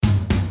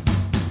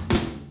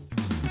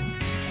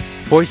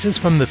Voices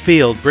from the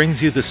Field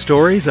brings you the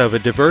stories of a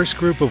diverse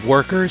group of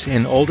workers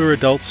in older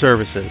adult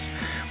services.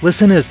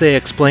 Listen as they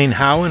explain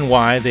how and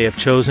why they have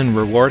chosen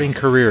rewarding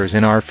careers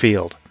in our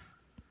field.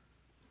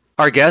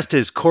 Our guest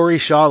is Corey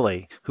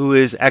Shawley, who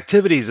is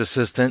Activities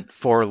Assistant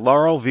for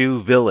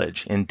Laurelview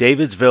Village in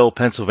Davidsville,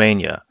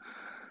 Pennsylvania.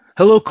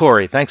 Hello,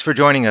 Corey. Thanks for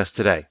joining us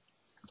today.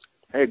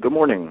 Hey, good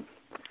morning.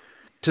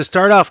 To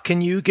start off,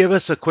 can you give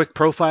us a quick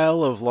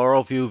profile of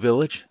Laurelview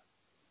Village?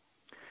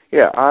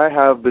 Yeah, I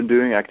have been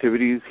doing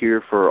activities here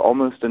for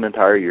almost an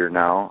entire year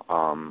now.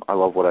 I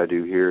love what I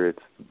do here.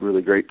 It's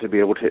really great to be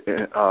able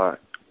to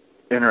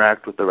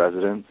interact with the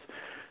residents.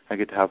 I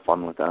get to have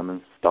fun with them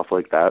and stuff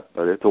like that,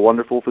 but it's a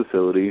wonderful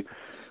facility.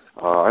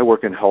 I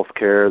work in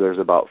healthcare. There's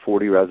about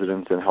 40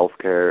 residents in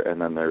healthcare,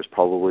 and then there's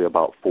probably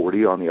about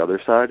 40 on the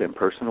other side in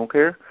personal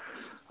care.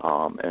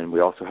 And we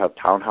also have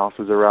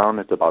townhouses around.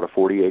 It's about a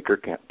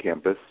 40-acre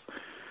campus.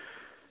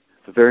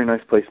 It's a very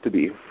nice place to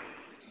be.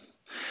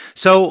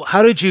 So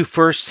how did you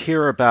first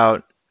hear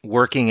about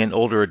working in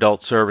older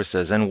adult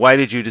services, and why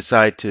did you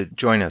decide to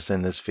join us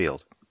in this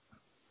field?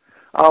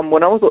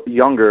 When I was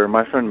younger,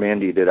 my friend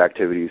Mandy did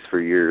activities for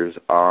years.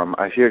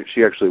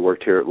 She actually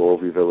worked here at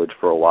Laurelview Village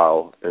for a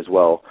while as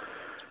well.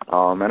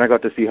 And I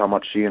got to see how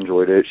much she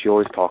enjoyed it. She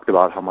always talked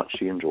about how much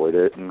she enjoyed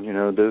it. And, you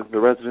know, the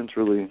residents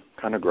really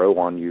kind of grow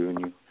on you,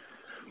 and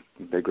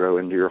they grow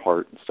into your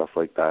heart and stuff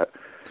like that.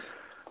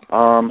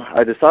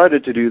 I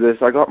decided to do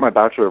this. I got my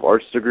Bachelor of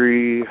Arts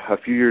degree a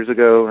few years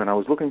ago, and I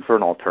was looking for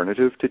an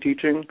alternative to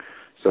teaching.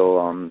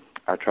 So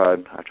I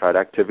tried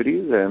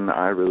activities, and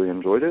I really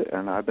enjoyed it,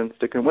 and I've been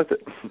sticking with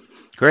it.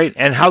 Great.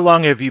 And how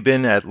long have you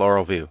been at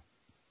Laurelview?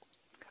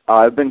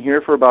 I've been here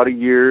for about a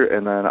year,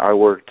 and then I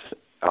worked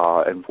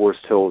in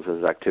Forest Hills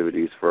as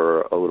activities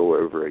for a little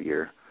over a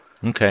year.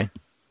 Okay.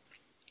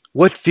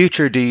 What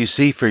future do you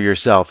see for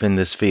yourself in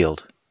this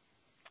field?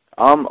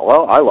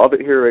 Well, I love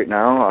it here right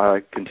now.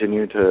 I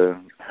continue to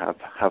have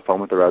fun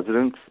with the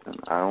residents, and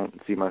I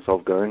don't see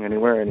myself going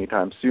anywhere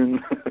anytime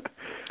soon.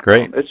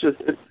 Great.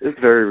 It's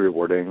very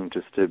rewarding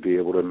just to be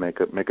able to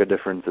make a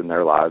difference in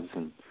their lives,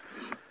 and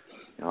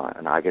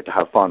and I get to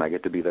have fun. I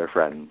get to be their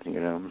friend.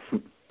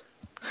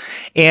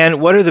 And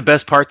what are the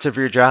best parts of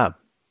your job?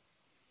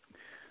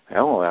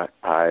 Well,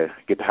 I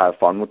get to have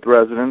fun with the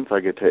residents. I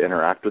get to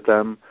interact with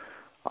them.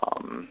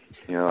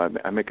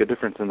 I make a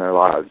difference in their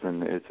lives,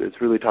 and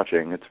it's really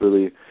touching. It's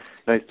really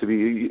nice to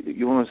be.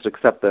 You almost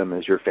accept them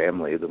as your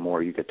family the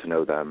more you get to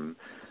know them.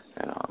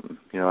 And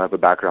I have a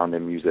background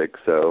in music,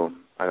 so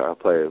I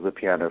play the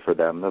piano for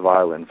them, the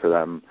violin for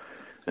them.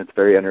 And it's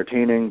very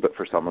entertaining, but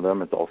for some of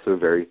them, it's also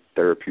very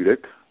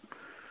therapeutic.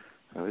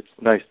 It's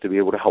nice to be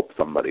able to help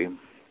somebody.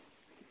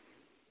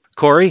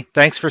 Corey,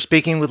 thanks for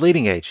speaking with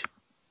Leading Age.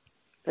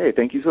 Hey,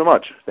 thank you so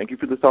much. Thank you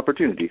for this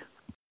opportunity.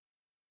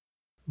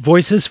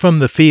 Voices from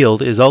the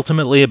Field is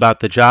ultimately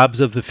about the jobs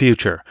of the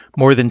future.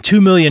 More than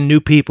 2 million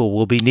new people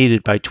will be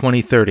needed by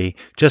 2030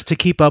 just to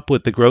keep up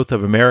with the growth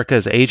of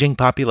America's aging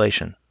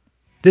population.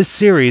 This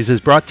series is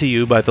brought to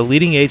you by the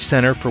Leading Age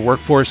Center for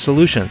Workforce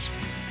Solutions.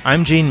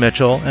 I'm Gene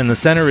Mitchell, and the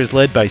center is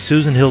led by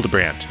Susan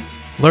Hildebrandt.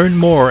 Learn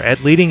more at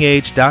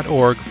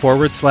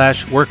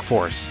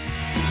leadingage.org/workforce.